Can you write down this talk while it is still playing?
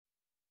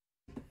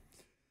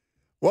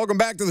Welcome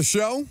back to the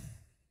show.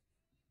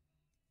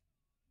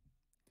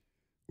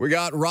 We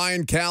got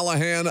Ryan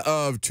Callahan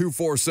of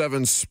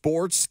 247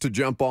 Sports to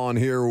jump on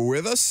here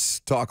with us,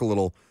 talk a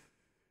little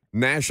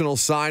National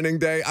Signing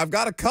Day. I've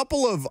got a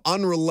couple of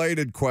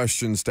unrelated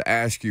questions to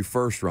ask you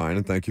first, Ryan,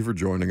 and thank you for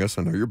joining us.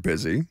 I know you're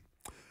busy.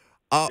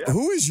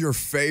 Who is your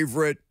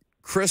favorite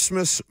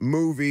Christmas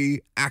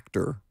movie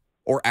actor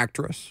or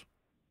actress?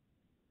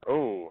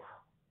 Oh,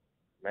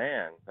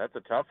 man, that's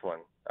a tough one.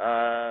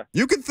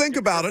 You can think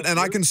about it, and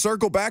I can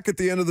circle back at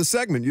the end of the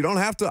segment. You don't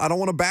have to. I don't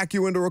want to back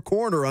you into a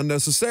corner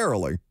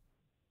unnecessarily.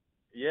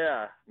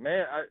 Yeah,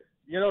 man.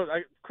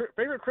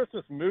 Favorite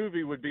Christmas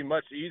movie would be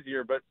much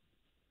easier, but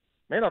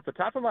man, off the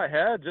top of my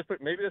head,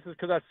 maybe this is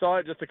because I saw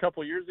it just a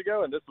couple years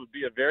ago, and this would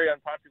be a very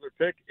unpopular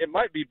pick. It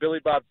might be Billy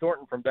Bob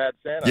Thornton from Bad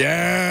Santa.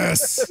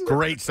 Yes,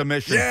 great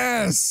submission.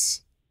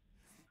 Yes.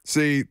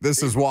 See,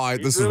 this is why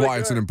really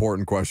it's an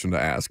important question to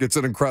ask. It's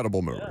an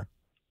incredible movie. Yeah.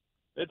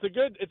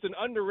 It's an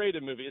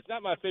underrated movie. It's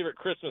not my favorite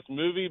Christmas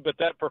movie, but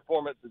that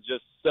performance is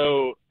just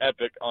so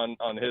epic on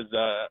his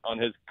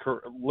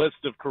list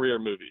of career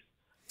movies.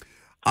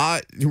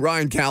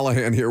 Ryan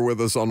Callahan here with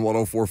us on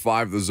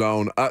 104.5 The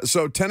Zone.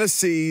 So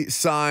Tennessee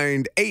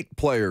signed 8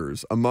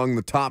 players among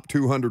the top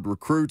 200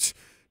 recruits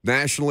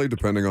nationally,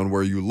 depending on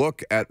where you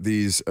look at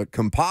these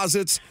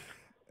composites.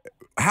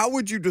 How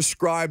would you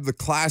describe the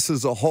class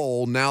as a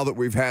whole now that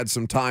we've had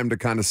some time to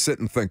kind of sit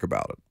and think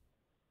about it?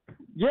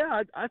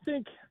 Yeah, I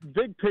think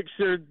big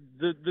picture,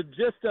 the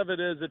gist of it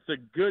is it's a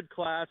good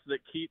class that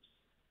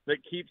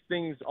keeps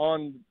things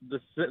on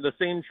the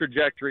same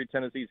trajectory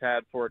Tennessee's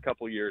had for a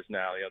couple years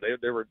now. You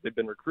know, they've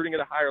been recruiting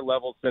at a higher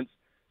level since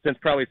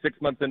probably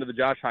 6 months into the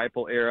Josh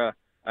Heupel era.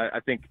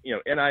 I think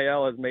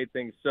NIL has made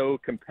things so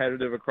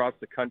competitive across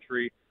the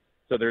country.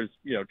 So there's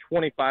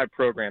 25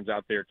 programs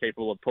out there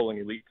capable of pulling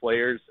elite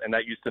players, and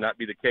that used to not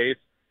be the case.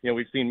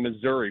 We've seen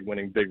Missouri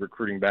winning big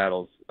recruiting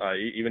battles,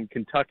 even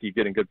Kentucky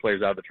getting good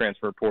players out of the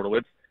transfer portal.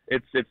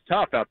 It's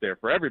tough out there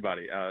for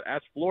everybody.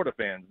 Ask Florida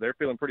fans; they're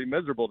feeling pretty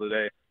miserable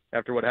today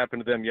after what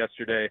happened to them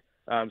yesterday.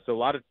 So a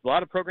lot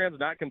of programs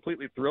not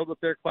completely thrilled with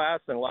their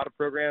class, and a lot of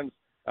programs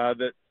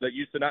that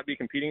used to not be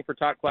competing for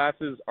top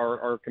classes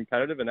are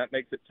competitive, and that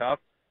makes it tough.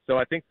 So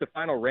I think the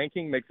final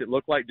ranking makes it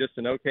look like just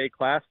an okay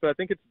class, but I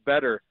think it's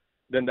better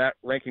than that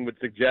ranking would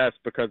suggest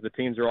because the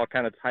teams are all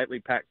kind of tightly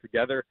packed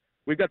together.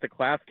 We've got the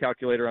class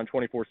calculator on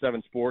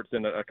 24/7 Sports,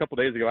 and a couple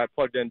days ago I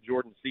plugged in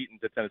Jordan Seaton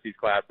to Tennessee's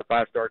class, the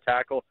 5-star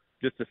tackle,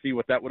 just to see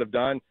what that would have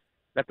done.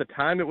 At the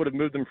time, it would have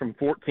moved them from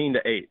 14 to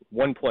 8,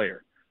 one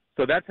player.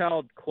 So that's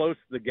how close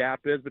the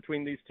gap is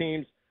between these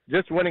teams.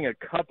 Just winning a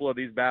couple of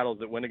these battles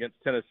that went against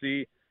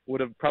Tennessee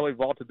would have probably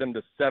vaulted them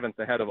to 7th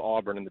ahead of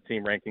Auburn in the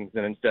team rankings,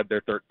 and instead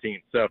they're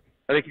 13th. So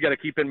I think you got to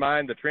keep in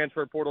mind the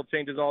transfer portal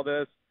changes all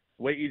this.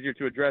 Way easier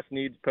to address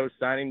needs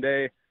post-signing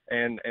day.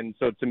 And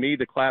so to me,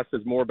 the class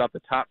is more about the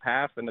top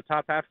half, and the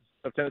top half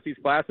of Tennessee's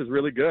class is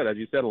really good. As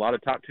you said, a lot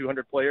of top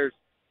 200 players,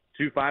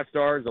 2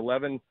 5-stars,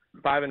 11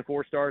 5- and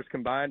 4-stars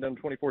combined on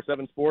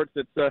 24/7 Sports.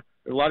 There's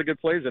a lot of good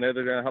players in there that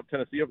are going to help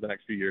Tennessee over the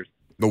next few years.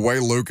 The way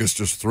Lucas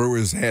just threw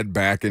his head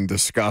back in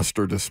disgust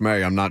or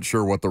dismay, I'm not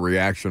sure what the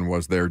reaction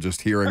was there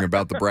just hearing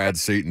about the Brad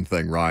Seaton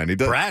thing, Ryan.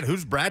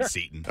 Who's Brad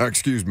Seaton?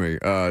 Excuse me.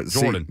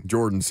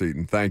 Jordan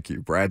Seaton. Thank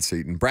you. Brad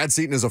Seaton. Brad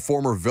Seaton is a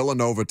former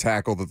Villanova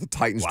tackle that the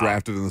Titans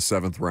drafted in the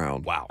 7th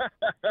round. Wow.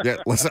 Yeah,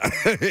 listen.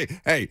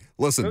 Hey,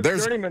 listen.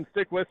 Those journeymen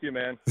stick with you,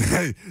 man.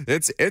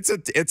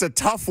 It's a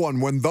tough one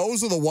when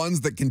those are the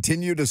ones that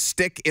continue to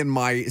stick in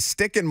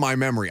my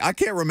memory. I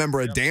can't remember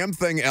a damn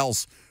thing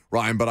else,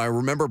 Ryan, but I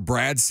remember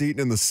Brad Seaton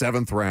in the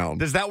 7th round.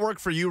 Does that work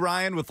for you,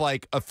 Ryan, with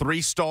like a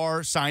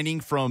 3-star signing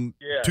from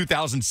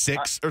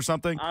 2006 or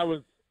something? I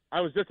was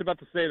just about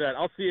to say that.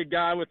 I'll see a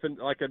guy with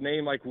a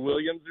name like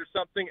Williams or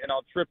something, and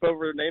I'll trip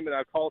over a name and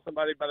I'll call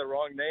somebody by the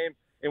wrong name.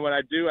 And when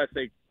I do, I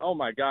say, "Oh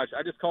my gosh,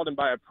 I just called him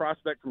by a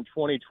prospect from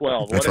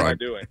 2012. What am I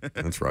doing?"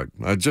 That's right.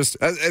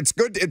 It's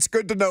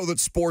good to know that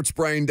sports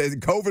brain,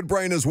 COVID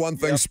brain is one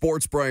thing,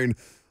 sports brain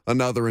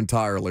another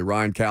entirely.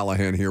 Ryan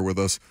Callahan here with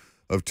us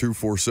of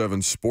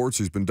 247 Sports.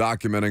 He's been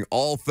documenting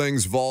all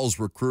things Vols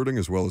recruiting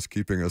as well as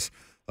keeping us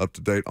up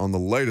to date on the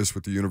latest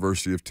with the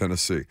University of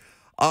Tennessee.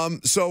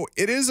 So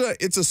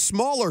it's a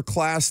smaller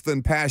class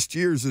than past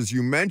years, as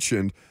you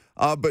mentioned,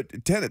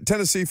 but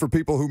Tennessee, for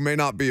people who may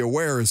not be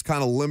aware, is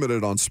kind of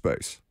limited on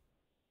space.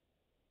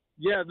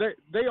 Yeah,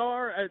 they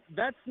are.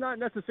 That's not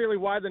necessarily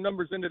why the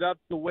numbers ended up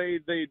the way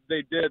they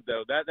did,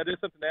 though. That is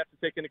something they have to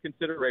take into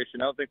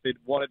consideration. I don't think they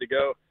wanted to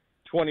go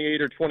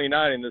 28 or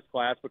 29 in this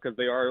class because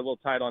they are a little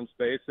tight on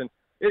space, and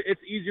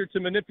it's easier to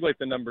manipulate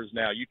the numbers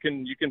now. You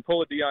can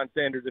pull a Deion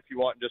Sanders if you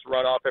want and just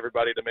run off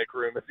everybody to make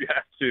room if you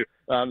have to.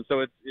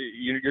 So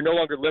you're no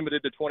longer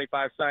limited to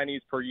 25 signees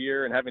per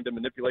year and having to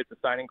manipulate the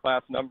signing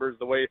class numbers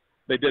the way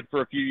they did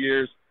for a few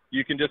years.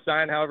 You can just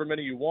sign however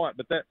many you want.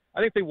 But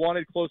I think they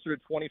wanted closer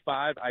to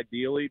 25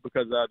 ideally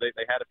because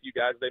they had a few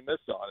guys they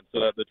missed on.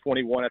 So the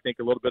 21, I think,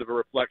 a little bit of a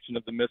reflection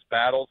of the missed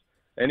battles.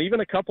 And even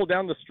a couple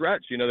down the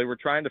stretch, they were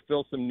trying to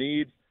fill some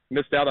needs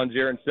missed out on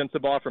Jaron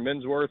Sensabaugh from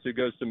Innsworth, who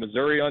goes to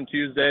Missouri on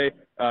Tuesday.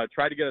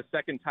 Tried to get a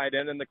second tight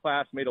end in the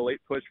class, made a late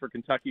push for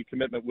Kentucky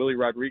commitment Willie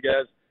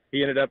Rodriguez.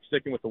 He ended up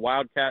sticking with the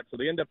Wildcats, so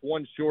they end up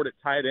one short at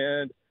tight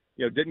end.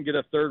 Didn't get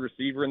a third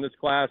receiver in this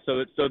class,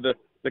 so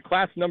the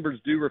class numbers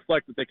do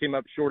reflect that they came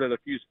up short at a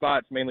few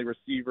spots, mainly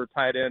receiver,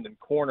 tight end, and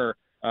corner.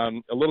 A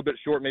little bit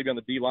short maybe on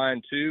the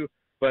D-line too.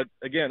 But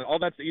again, all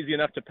that's easy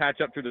enough to patch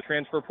up through the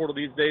transfer portal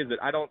these days that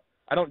I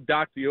don't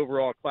dock the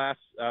overall class,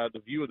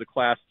 the view of the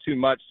class too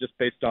much just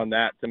based on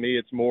that. To me,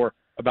 it's more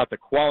about the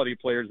quality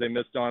players they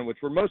missed on, which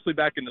were mostly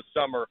back in the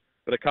summer,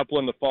 but a couple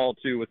in the fall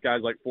too, with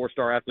guys like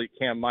four-star athlete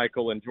Cam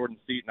Michael and Jordan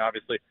Seaton,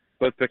 obviously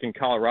both picking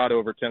Colorado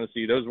over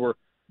Tennessee.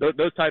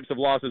 Those types of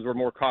losses were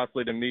more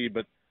costly to me,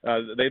 but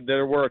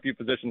there were a few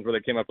positions where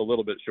they came up a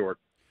little bit short.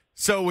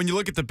 So when you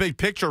look at the big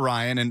picture,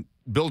 Ryan, and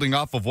building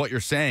off of what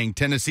you're saying,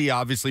 Tennessee,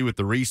 obviously with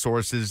the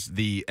resources,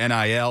 the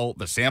NIL,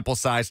 the sample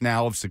size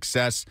now of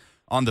success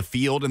on the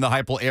field in the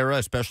Heupel era,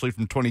 especially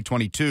from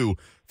 2022,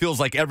 feels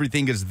like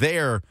everything is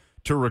there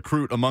to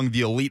recruit among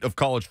the elite of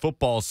college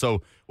football.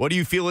 So what do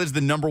you feel is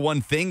the number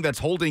one thing that's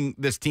holding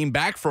this team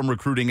back from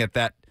recruiting at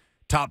that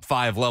top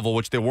 5 level,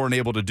 which they weren't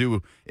able to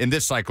do in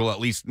this cycle, at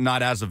least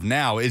not as of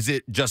now? Is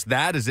it just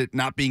that? Is it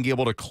not being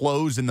able to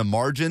close in the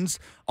margins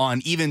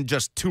on even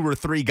just 2 or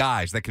 3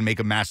 guys that can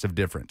make a massive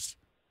difference?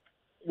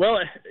 Well,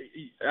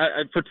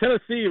 for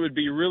Tennessee, it would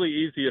be really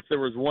easy if there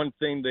was one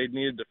thing they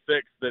needed to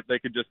fix that they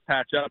could just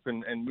patch up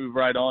and move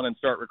right on and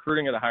start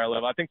recruiting at a higher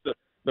level. I think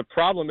the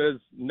problem is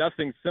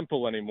nothing's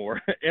simple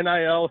anymore.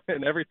 NIL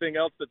and everything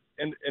else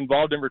that's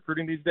involved in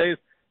recruiting these days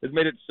has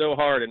made it so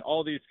hard, and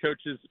all these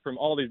coaches from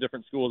all these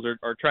different schools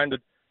are trying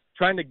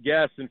to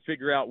guess and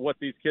figure out what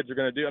these kids are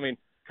going to do. I mean,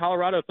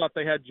 Colorado thought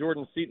they had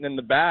Jordan Seaton in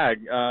the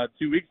bag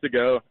 2 weeks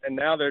ago, and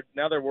now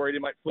they're worried he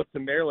might flip to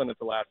Maryland at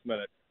the last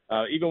minute.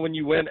 Even when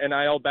you win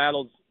NIL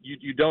battles,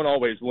 you don't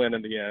always win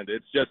in the end.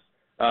 It's just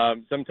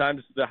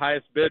sometimes the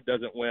highest bid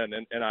doesn't win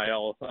in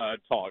NIL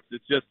talks.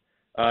 It's just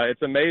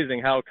it's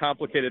amazing how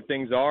complicated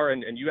things are,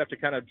 and you have to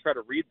kind of try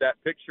to read that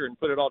picture and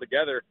put it all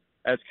together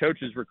as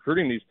coaches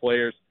recruiting these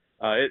players.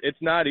 It's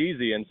not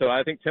easy, and so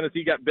I think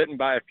Tennessee got bitten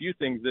by a few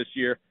things this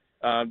year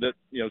that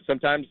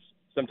sometimes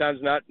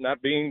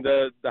not being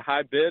the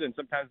high bid, and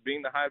sometimes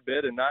being the high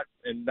bid and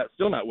that's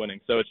still not winning.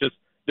 So it's just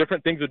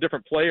different things with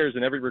different players,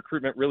 and every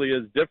recruitment really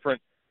is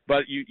different.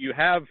 But you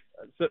have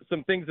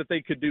some things that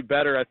they could do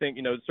better. I think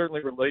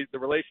certainly the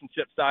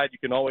relationship side, you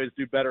can always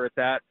do better at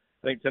that.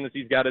 I think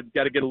Tennessee's got to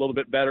get a little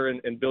bit better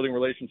in building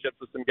relationships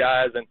with some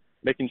guys and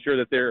making sure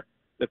that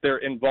they're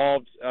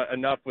involved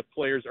enough with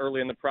players early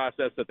in the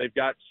process that they've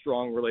got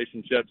strong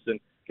relationships and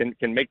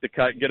can make the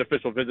cut, get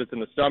official visits in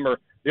the summer.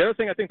 The other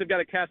thing, I think they've got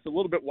to cast a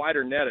little bit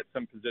wider net at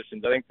some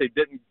positions. I think they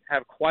didn't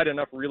have quite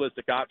enough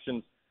realistic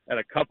options at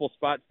a couple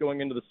spots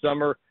going into the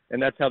summer,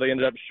 and that's how they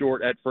ended up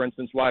short at, for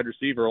instance, wide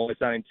receiver, only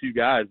signing 2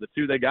 guys. The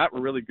 2 they got were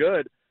really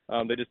good.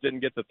 They just didn't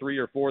get the 3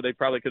 or 4 they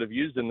probably could have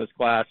used in this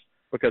class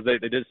because they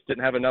just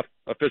didn't have enough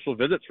official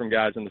visits from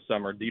guys in the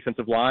summer.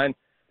 Defensive line,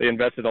 they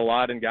invested a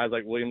lot in guys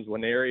like Williams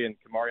Nwaneri and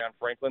Kamarion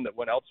Franklin that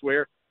went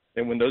elsewhere.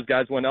 And when those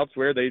guys went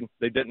elsewhere, they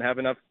didn't have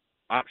enough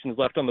options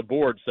left on the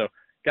board. So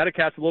got to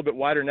cast a little bit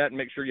wider net and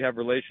make sure you have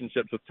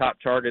relationships with top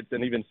targets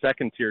and even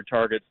second-tier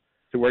targets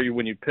to where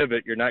when you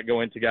pivot, you're not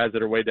going to guys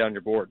that are way down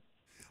your board.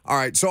 All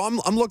right, so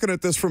I'm looking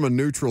at this from a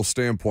neutral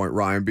standpoint,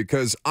 Ryan,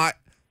 because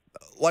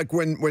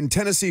when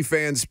Tennessee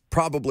fans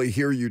probably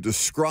hear you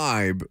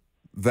describe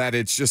that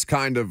it's just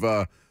kind of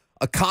a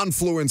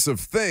confluence of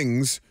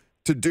things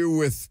to do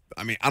with,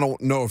 I don't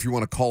know if you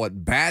want to call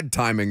it bad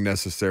timing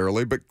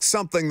necessarily, but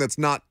something that's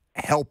not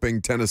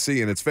helping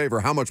Tennessee in its favor.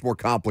 How much more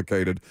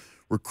complicated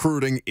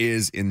recruiting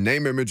is in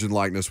name, image, and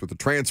likeness with the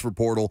transfer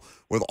portal,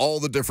 with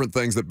all the different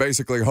things that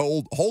basically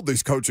hold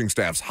these coaching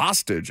staffs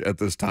hostage at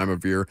this time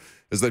of year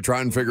as they try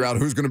and figure out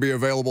who's going to be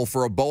available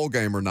for a bowl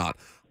game or not.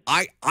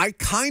 I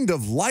kind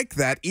of like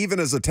that. Even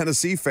as a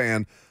Tennessee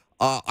fan,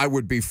 I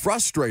would be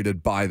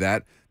frustrated by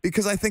that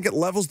because I think it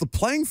levels the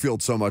playing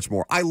field so much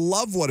more. I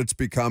love what it's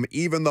become,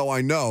 even though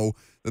I know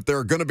that there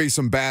are going to be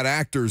some bad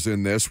actors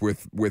in this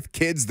with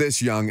kids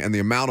this young and the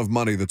amount of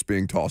money that's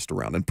being tossed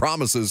around and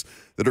promises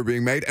that are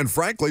being made. And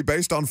frankly,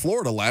 based on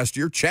Florida last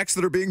year, checks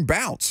that are being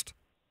bounced.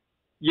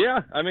 Yeah,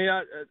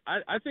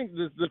 I think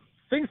the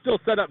thing's still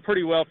set up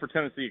pretty well for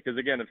Tennessee because,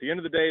 again, at the end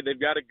of the day,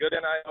 they've got a good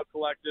NIL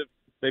collective.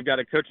 They've got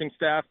a coaching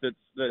staff that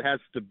has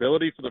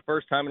stability for the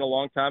first time in a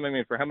long time.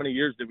 For how many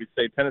years did we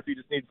say Tennessee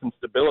just needs some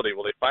stability?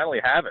 Well, they finally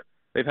have it.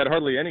 They've had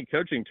hardly any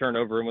coaching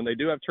turnover, and when they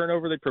do have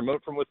turnover, they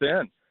promote from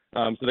within.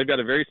 So they've got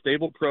a very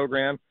stable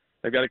program.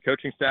 They've got a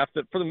coaching staff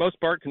that, for the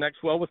most part, connects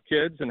well with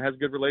kids and has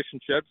good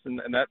relationships, and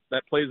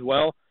that plays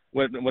well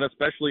when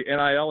especially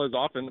NIL is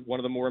often one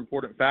of the more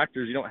important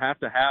factors. You don't have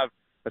to have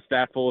a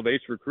staff full of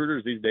ace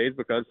recruiters these days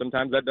because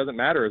sometimes that doesn't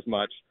matter as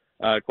much,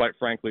 quite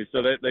frankly.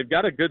 So they've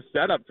got a good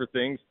setup for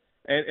things.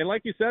 And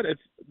like you said,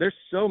 there's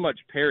so much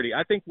parity.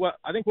 I think what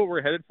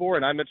we're headed for,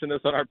 and I mentioned this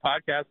on our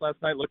podcast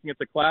last night looking at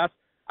the class,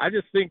 I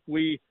just think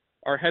we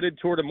are headed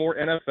toward a more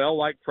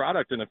NFL-like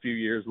product in a few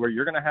years where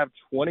you're going to have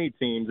 20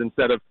 teams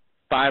instead of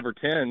 5 or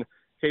 10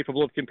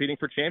 capable of competing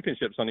for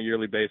championships on a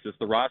yearly basis.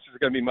 The rosters are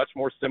going to be much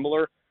more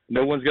similar.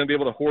 No one's going to be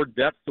able to hoard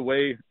depth the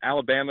way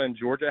Alabama and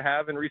Georgia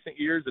have in recent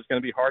years. It's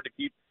going to be hard to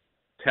keep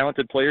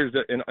talented players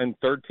in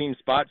third-team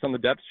spots on the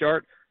depth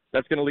chart.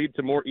 That's going to lead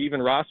to more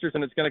even rosters,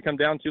 and it's going to come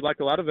down to, like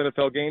a lot of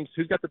NFL games,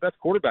 who's got the best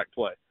quarterback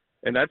play.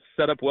 And that's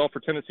set up well for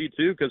Tennessee,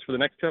 too, because for the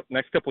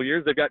next couple of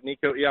years, they've got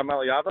Nico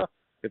Iamaleava.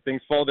 If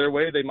things fall their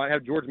way, they might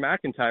have George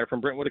McIntyre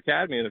from Brentwood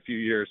Academy in a few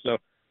years. So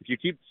if you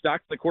keep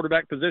stock the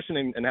quarterback position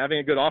and having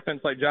a good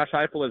offense like Josh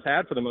Heupel has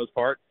had for the most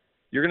part,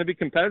 you're going to be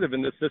competitive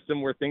in this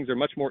system where things are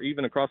much more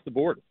even across the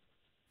board.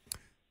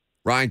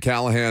 Ryan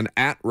Callahan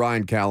at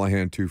Ryan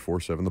Callahan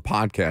 247. The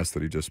podcast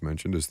that he just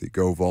mentioned is the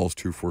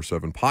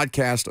GoVols247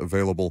 podcast,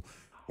 available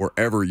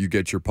wherever you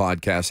get your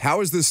podcasts.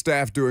 How is this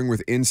staff doing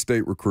with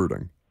in-state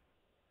recruiting?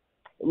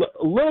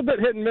 A little bit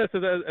hit and miss.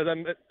 As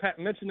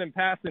I mentioned in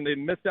passing, they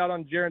missed out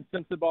on Jaron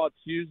Sensabaugh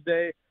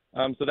Tuesday.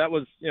 So that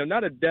was,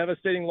 not a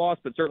devastating loss,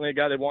 but certainly a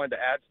guy they wanted to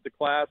add to the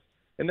class.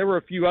 And there were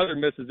a few other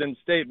misses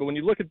in-state. But when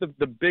you look at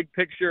the big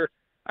picture,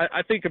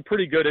 I think a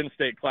pretty good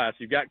in-state class.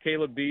 You've got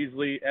Caleb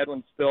Beasley,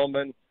 Edwin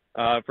Spillman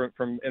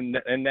from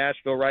in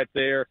Nashville right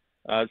there.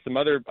 Some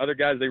other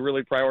guys they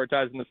really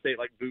prioritize in the state,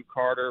 like Boot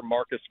Carter,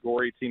 Marcus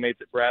Gorey, teammates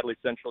at Bradley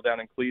Central down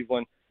in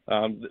Cleveland.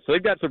 So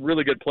they've got some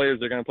really good players.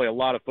 They're going to play a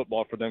lot of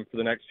football for them for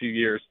the next few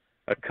years.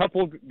 A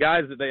couple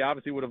guys that they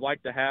obviously would have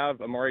liked to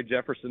have: Amari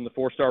Jefferson, the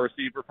 4-star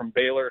receiver from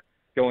Baylor,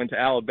 going to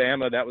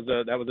Alabama. That was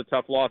a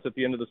tough loss at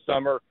the end of the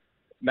summer.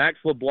 Max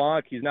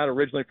LeBlanc, he's not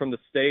originally from the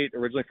state,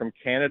 originally from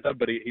Canada,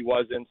 but he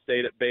was in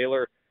state at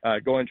Baylor,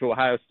 going to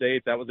Ohio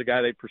State. That was a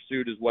guy they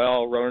pursued as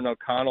well. Ronan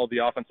O'Connell, the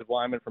offensive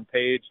lineman from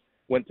Page,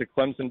 went to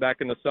Clemson back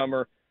in the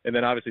summer, and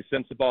then obviously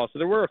Sensabaugh. So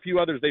there were a few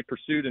others they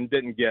pursued and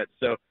didn't get.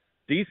 So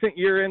decent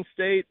year in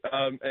state,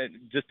 and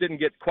just didn't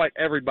get quite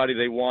everybody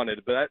they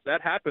wanted. But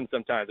that happens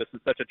sometimes. This is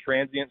such a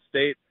transient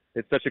state.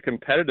 It's such a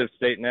competitive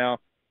state now.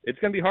 It's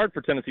going to be hard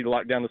for Tennessee to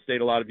lock down the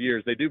state a lot of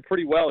years. They do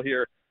pretty well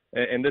here,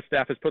 and this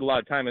staff has put a lot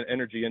of time and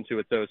energy into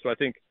it, though. So I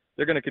think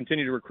they're going to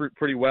continue to recruit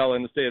pretty well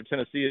in the state of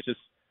Tennessee. It's just,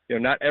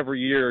 not every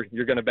year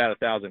you're going to bat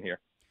 1,000 here.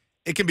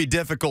 It can be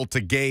difficult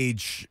to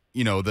gauge,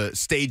 the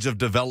stage of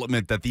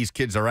development that these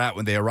kids are at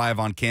when they arrive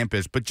on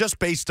campus. But just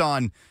based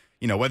on,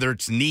 whether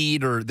it's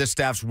need or this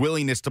staff's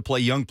willingness to play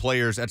young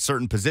players at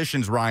certain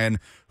positions, Ryan,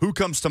 who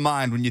comes to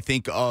mind when you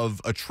think of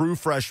a true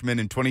freshman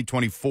in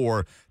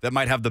 2024 that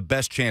might have the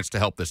best chance to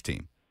help this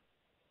team?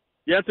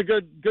 Yeah, it's a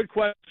good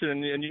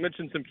question, and you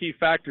mentioned some key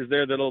factors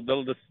there that'll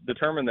just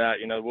determine that.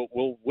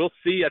 We'll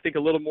see. I think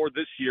a little more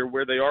this year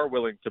where they are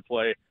willing to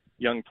play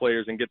young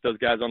players and get those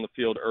guys on the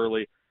field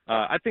early.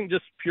 I think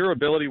just pure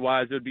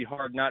ability-wise, it would be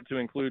hard not to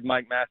include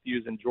Mike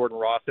Matthews and Jordan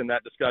Ross in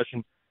that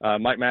discussion.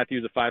 Mike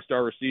Matthews, a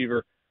 5-star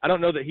receiver. I don't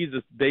know that he's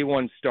a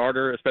day-one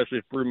starter, especially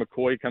if Brew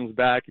McCoy comes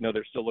back.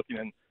 They're still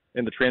looking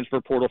in the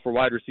transfer portal for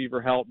wide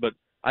receiver help, but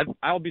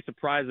I'll be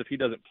surprised if he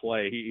doesn't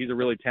play. He's a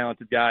really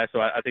talented guy, so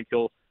I think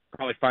he'll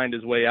probably find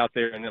his way out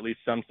there in at least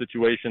some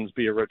situations,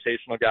 be a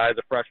rotational guy as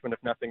a freshman, if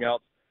nothing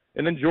else.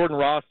 And then Jordan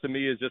Ross, to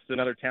me, is just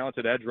another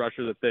talented edge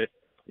rusher that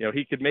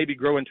he could maybe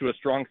grow into a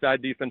strong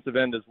side defensive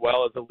end as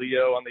well as a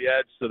Leo on the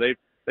edge. So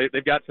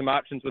they've got some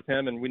options with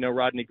him, and we know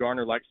Rodney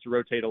Garner likes to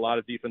rotate a lot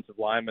of defensive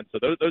linemen. So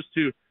those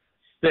two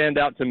stand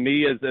out to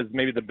me as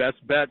maybe the best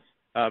bets.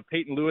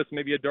 Peyton Lewis,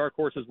 maybe a dark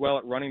horse as well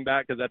at running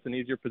back, because that's an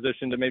easier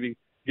position to maybe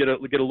get a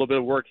little bit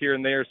of work here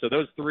and there. So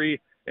those three,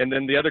 and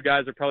then the other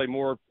guys are probably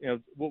more,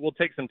 we'll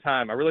take some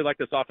time. I really like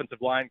this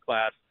offensive line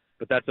class,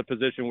 but that's a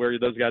position where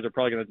those guys are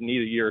probably going to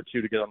need a year or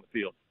two to get on the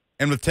field.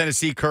 And with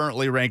Tennessee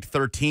currently ranked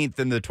 13th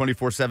in the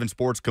 24/7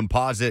 Sports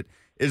Composite,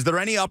 is there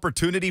any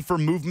opportunity for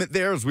movement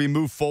there as we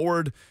move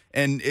forward?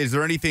 And is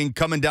there anything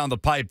coming down the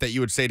pipe that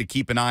you would say to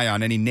keep an eye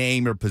on, any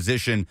name or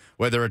position,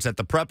 whether it's at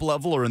the prep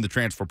level or in the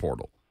transfer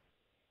portal?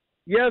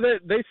 Yeah,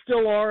 they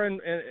still are,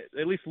 and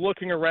at least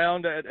looking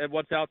around at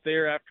what's out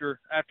there after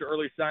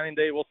early signing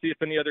day. We'll see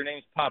if any other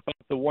names pop up.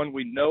 The one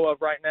we know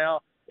of right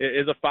now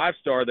is a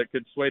 5-star that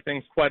could sway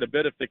things quite a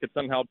bit if they could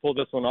somehow pull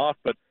this one off.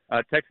 But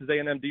Texas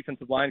A&M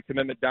defensive line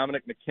commitment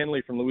Dominic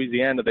McKinley from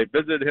Louisiana, they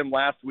visited him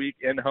last week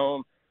in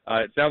home.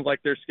 It sounds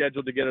like they're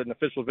scheduled to get an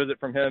official visit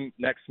from him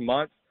next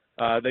month.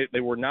 They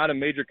were not a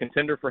major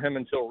contender for him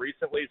until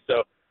recently,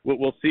 so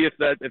we'll see if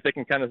they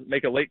can kind of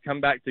make a late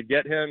comeback to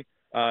get him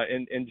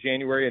in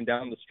January and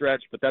down the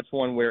stretch. But that's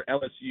one where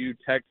LSU,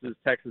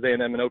 Texas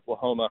A&M, and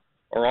Oklahoma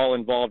are all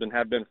involved and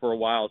have been for a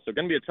while. So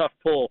going to be a tough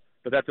pull,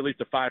 but that's at least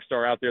a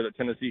 5-star out there that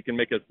Tennessee can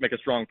make a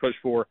strong push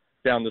for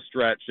down the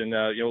stretch. And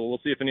we'll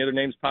see if any other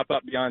names pop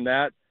up beyond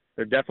that.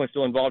 They're definitely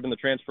still involved in the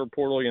transfer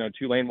portal.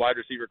 Tulane wide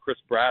receiver Chris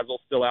Brazel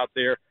still out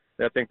there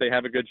that I think they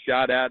have a good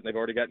shot at, and they've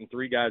already gotten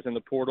 3 guys in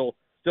the portal.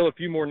 Still a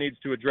few more needs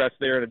to address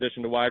there in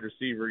addition to wide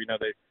receiver.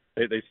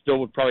 They still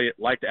would probably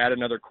like to add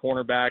another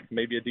cornerback,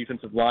 maybe a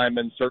defensive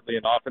lineman, certainly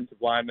an offensive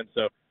lineman.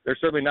 So they're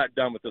certainly not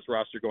done with this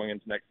roster going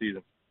into next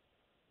season.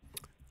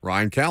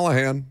 Ryan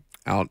Callahan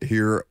out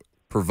here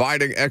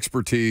providing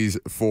expertise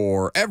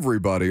for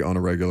everybody on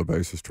a regular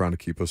basis, trying to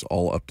keep us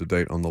all up to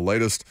date on the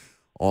latest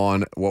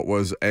on what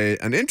was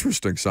an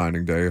interesting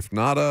signing day, if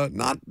not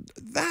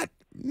that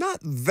not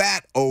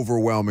that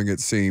overwhelming, it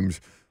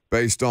seems,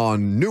 based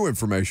on new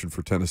information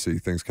for Tennessee,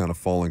 things kind of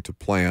falling to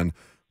plan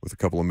with a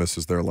couple of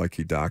misses there like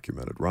he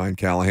documented. Ryan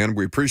Callahan,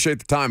 we appreciate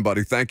the time,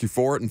 buddy. Thank you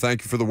for it, and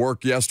thank you for the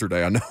work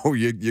yesterday. I know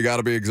you got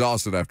to be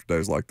exhausted after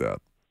days like that.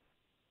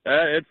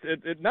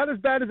 It's not as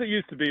bad as it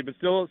used to be, but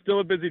still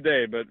a busy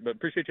day. But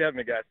appreciate you having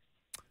me, guys.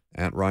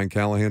 At Ryan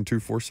Callahan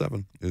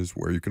 247 is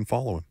where you can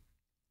follow him.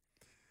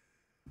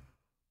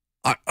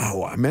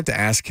 I meant to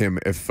ask him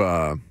if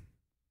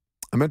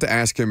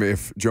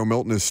Joe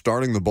Milton is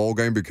starting the bowl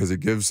game because it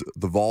gives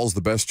the Vols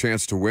the best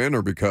chance to win,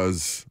 or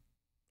because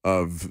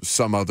of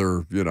some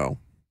other,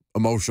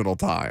 emotional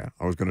tie.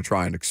 I was going to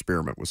try and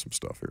experiment with some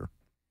stuff here.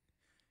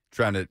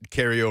 Trying to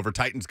carry over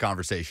Titans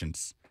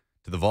conversations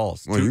to the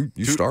Vols. Well,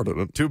 you started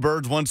it. 2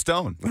 birds, 1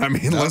 stone. I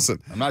mean, listen.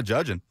 I'm not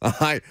judging.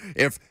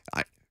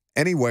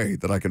 Any way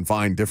that I can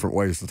find different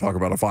ways to talk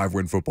about a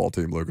 5-win football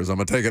team, Lucas, I'm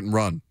going to take it and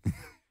run.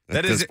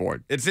 At this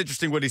point. It's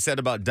interesting what he said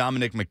about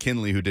Dominic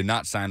McKinley, who did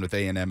not sign with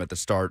A&M at the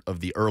start of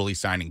the early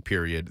signing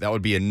period. That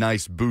would be a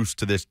nice boost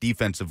to this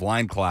defensive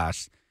line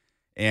class.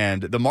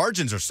 And the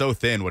margins are so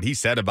thin. What he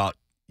said about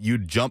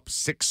you'd jump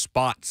 6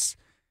 spots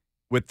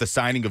with the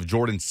signing of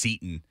Jordan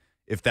Seaton,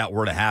 if that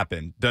were to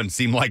happen, doesn't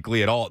seem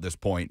likely at all at this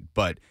point.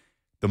 But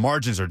the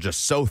margins are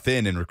just so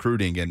thin in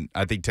recruiting. And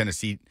I think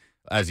Tennessee,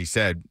 as he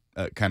said,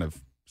 kind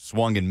of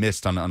swung and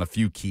missed on a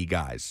few key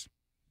guys.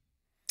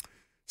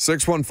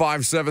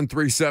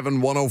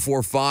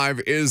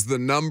 615-737-1045 is the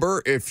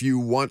number if you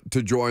want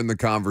to join the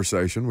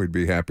conversation. We'd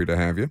be happy to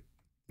have you.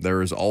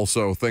 There is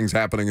also things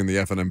happening in the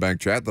F&M Bank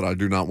chat that I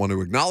do not want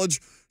to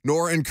acknowledge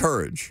nor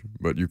encourage,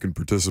 but you can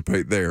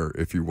participate there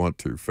if you want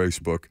to.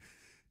 Facebook,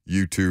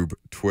 YouTube,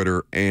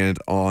 Twitter, and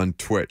on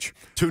Twitch.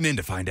 Tune in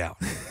to find out.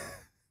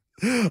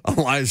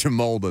 Elijah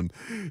Molden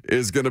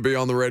is going to be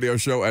on the radio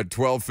show at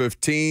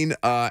 12:15,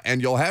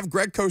 and you'll have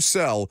Greg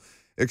Cosell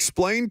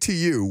explain to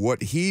you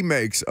what he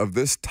makes of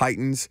this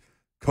Titans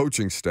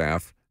coaching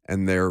staff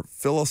and their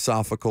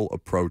philosophical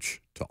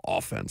approach to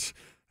offense.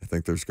 I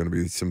think there's going to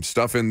be some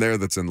stuff in there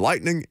that's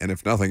enlightening, and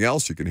if nothing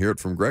else, you can hear it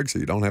from Greg, so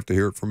you don't have to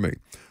hear it from me.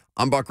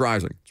 I'm Buck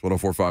Reising. It's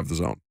 104.5 The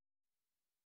Zone.